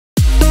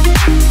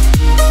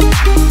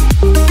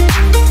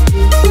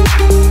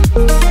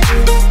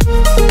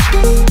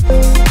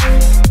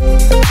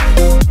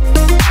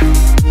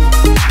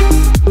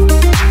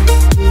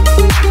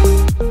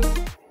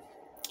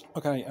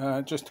Okay,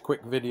 just a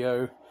quick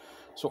video,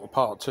 sort of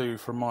part 2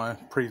 from my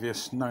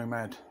previous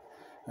Nomad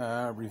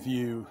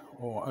review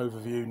or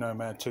overview,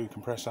 Nomad 2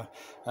 compressor.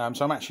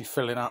 So I'm actually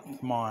filling up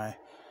my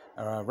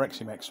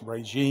Reximex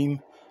regime.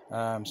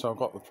 So I've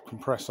got the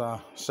compressor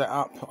set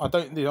up.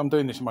 I'm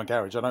doing this in my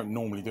garage. I don't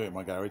normally do it in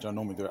my garage. I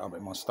normally do it up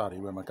in my study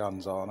where my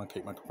guns are, and I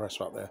keep my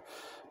compressor up there.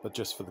 But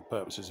just for the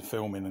purposes of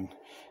filming and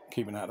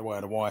keeping out of the way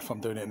of the wife, I'm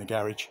doing it in the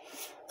garage.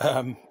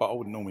 But I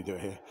wouldn't normally do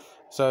it here.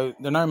 So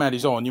the Nomad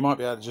is on. You might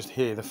be able to just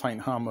hear the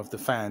faint hum of the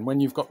fan. When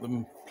you've got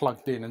them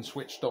plugged in and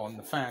switched on,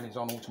 the fan is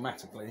on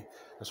automatically,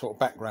 a sort of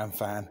background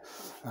fan.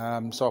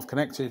 So I've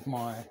connected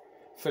my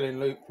filling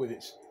loop with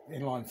its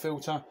inline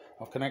filter.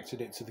 I've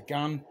connected it to the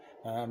gun.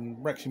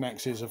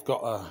 Reximexes have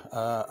got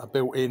a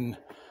built-in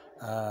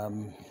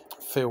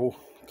fill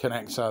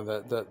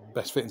connector that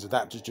best fittings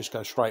adapters just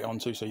go straight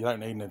onto, so you don't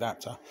need an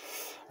adapter.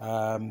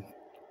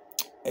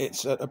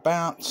 It's at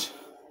about,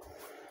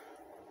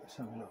 let's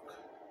have a look.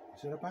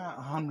 It's at about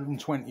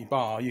 120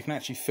 bar. You can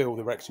actually fill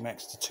the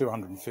Reximex to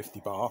 250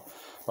 bar,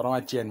 but I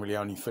generally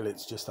only fill it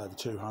to just over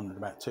 200,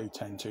 about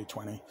 210,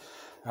 220.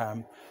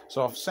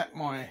 So I've set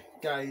my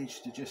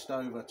gauge to just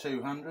over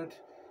 200.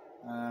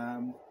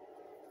 And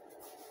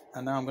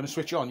now I'm going to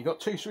switch on. You've got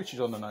two switches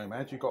on the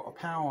Nomad. You've got a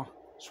power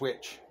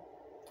switch.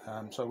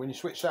 So when you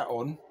switch that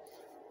on,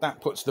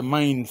 that puts the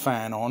main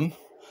fan on.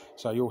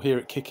 So you'll hear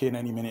it kick in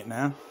any minute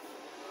now.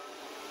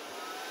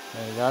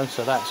 There you go.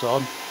 So that's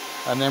on.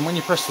 And then when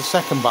you press the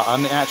second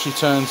button, it actually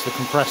turns the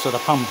compressor, the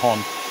pump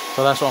on.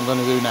 So that's what I'm going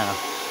to do now.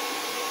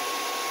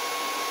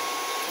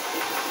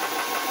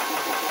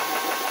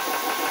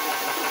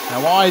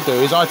 Now what I do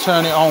is I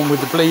turn it on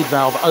with the bleed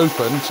valve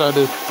open so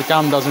the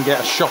gun doesn't get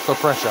a shock of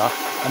pressure.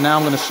 And now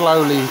I'm going to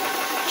slowly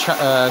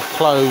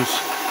close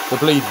the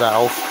bleed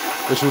valve,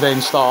 which will then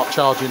start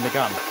charging the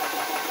gun.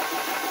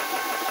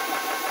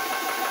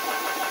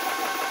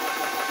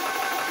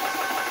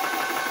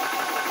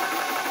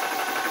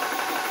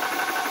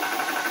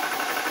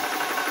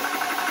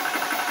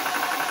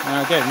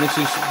 Now again, this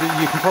is,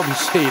 you can probably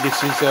see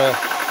this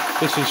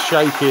is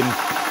shaking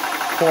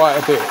quite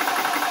a bit.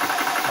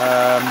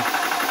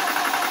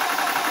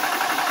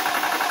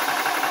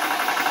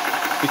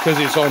 Because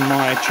it's on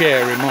my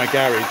chair in my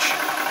garage.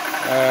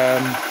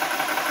 I'm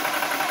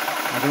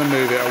going to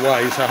move it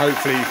away so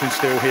hopefully you can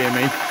still hear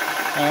me.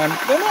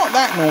 They're not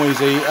that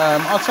noisy.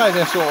 I'd say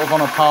they're sort of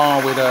on a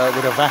par with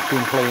a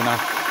vacuum cleaner.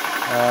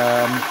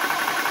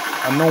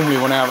 And normally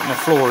when out on the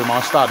floor in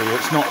my study,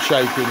 it's not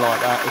shaking like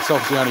that. It's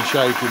obviously only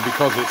shaking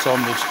because it's on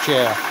this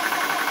chair.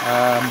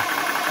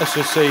 Let's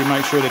just see,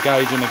 make sure the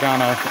gauge and the gun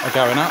are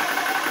going up.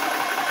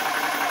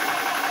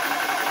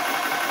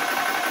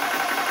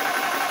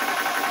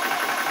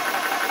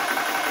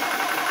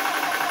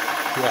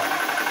 Yeah,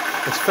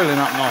 it's filling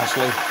up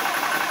nicely.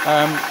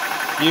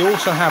 You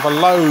also have a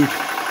load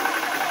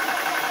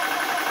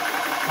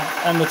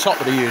on the top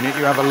of the unit.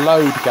 You have a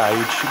load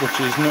gauge,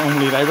 which is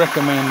normally, they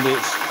recommend it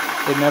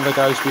never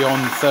goes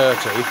beyond 30.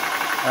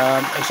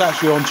 It's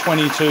actually on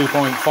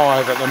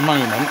 22.5 at the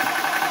moment.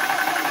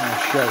 I'll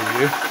show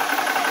you.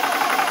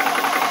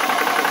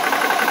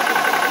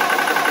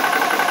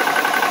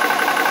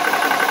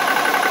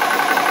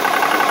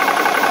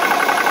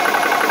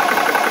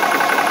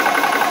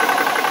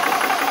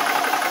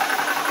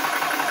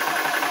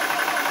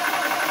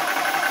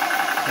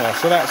 Yeah,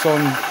 so that's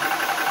on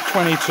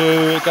 22.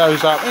 It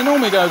goes up. It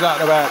normally goes up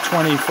to about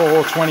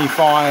 24,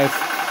 25.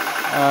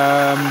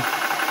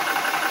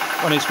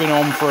 When it's been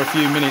on for a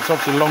few minutes.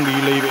 Obviously, the longer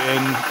you leave it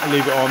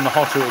on, the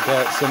hotter it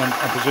gets, and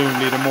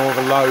presumably the more of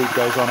a load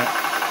goes on it.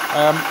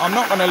 I'm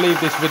not going to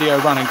leave this video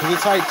running because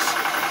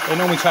it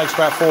normally takes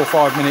about 4 or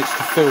 5 minutes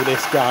to fill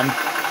this gun.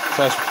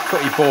 So it's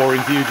pretty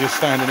boring for you just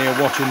standing here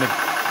watching the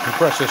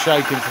compressor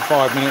shaking for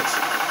 5 minutes.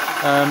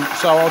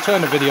 So I'll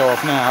turn the video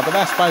off now, but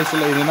that's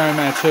basically the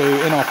Nomad 2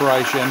 in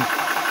operation.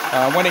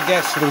 When it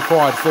gets to the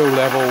required fill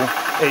level,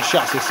 it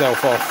shuts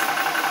itself off.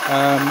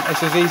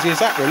 It's as easy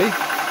as that, really.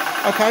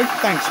 Okay,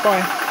 thanks,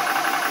 bye.